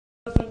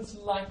elephants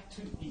like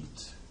to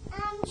eat?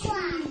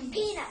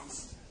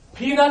 Peanuts.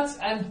 Peanuts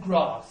and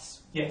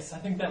grass. Yes, I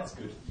think that's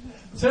good.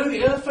 So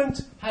the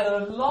elephant had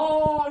a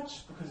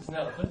large, because it's an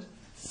elephant,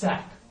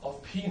 sack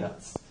of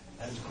peanuts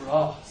and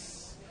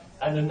grass.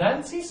 And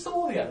Anansi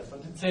saw the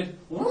elephant and said,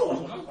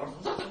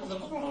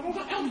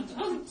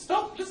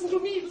 "Stop, listen to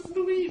me,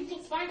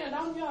 little spider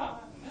down here.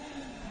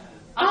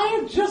 I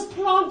have just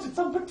planted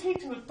some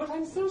potatoes, but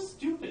I'm so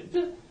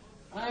stupid.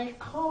 I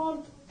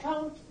can't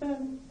count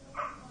them.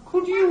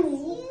 Could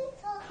you,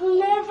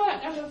 clever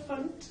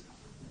elephant,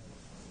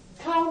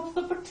 count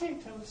the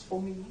potatoes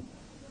for me?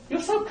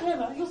 You're so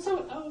clever, you're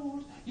so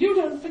old. You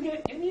don't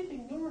forget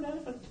anything, you're an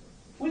elephant.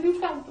 Will you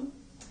count them?"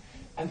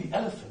 And the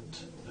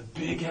elephant, the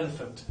big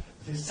elephant,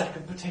 with his sack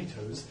of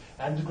potatoes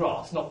and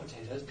grass, not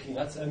potatoes,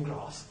 peanuts and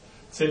grass,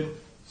 said,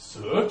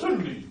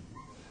 "Certainly."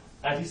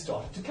 And he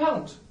started to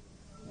count.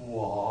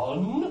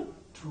 1,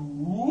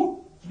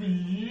 2,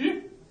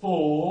 3,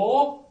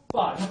 4,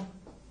 5.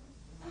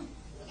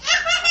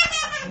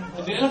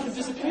 And the elephant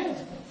disappeared.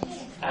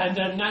 And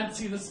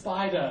Anansi the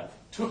spider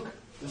took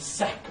the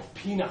sack of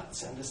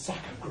peanuts and the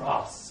sack of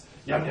grass.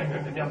 Yum, yum,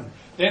 yum, yum, yum.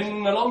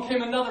 Then along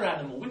came another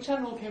animal. Which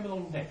animal came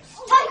along next?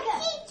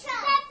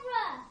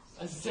 Zebra.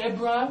 A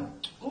zebra?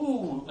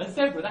 Ooh, a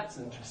zebra. That's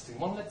an interesting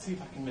one. Let's see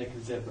if I can make a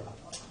zebra.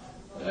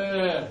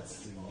 Let's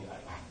see.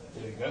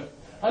 There you go.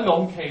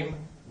 Along came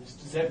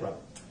Mr. Zebra.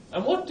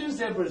 And what do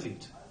zebras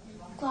eat?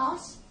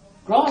 Grass.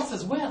 Grass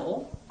as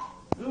well?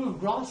 Ooh,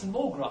 grass and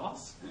more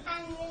grass.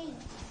 And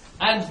leaves.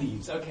 And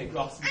leaves. Okay,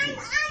 grass and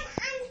leaves.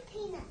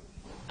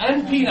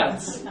 And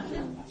peanuts. And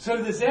peanuts.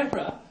 So the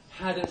zebra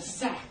had a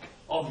sack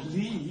of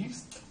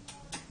leaves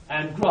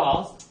and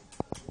grass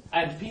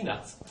and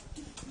peanuts.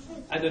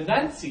 And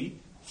Anansi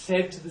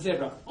said to the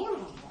zebra,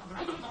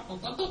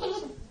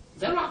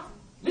 "Zebra,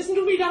 listen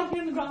to me down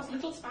here in the grass,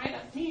 little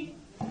spider. Me.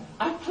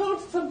 I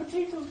planted some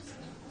potatoes,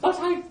 but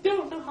I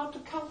don't know how to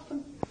count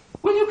them.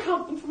 Will you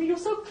count them for me? You're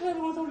so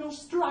clever with all your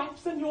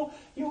stripes and your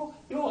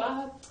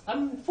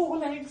 4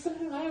 legs.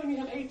 I only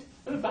have 8,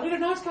 but I don't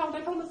know how to count,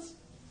 I promise."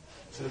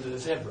 So the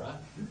zebra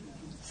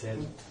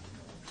said,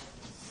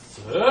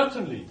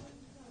 "Certainly."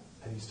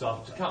 And he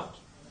started to count.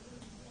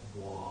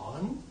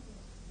 1,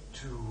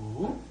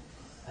 2,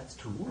 that's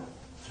 2,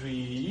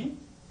 3,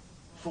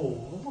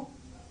 4,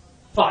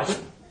 5.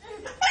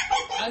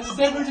 And the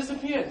zebra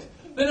disappeared.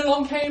 Then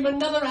along came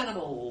another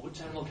animal.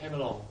 Which animal came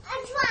along?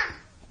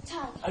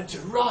 A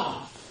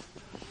giraffe.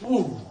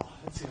 Ooh,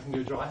 let's see if I can do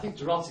a giraffe. I think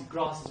giraffes eat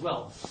grass as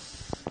well.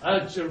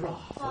 A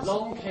giraffe.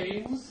 Along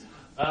came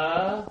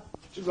a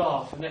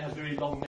giraffe, and they have very long necks.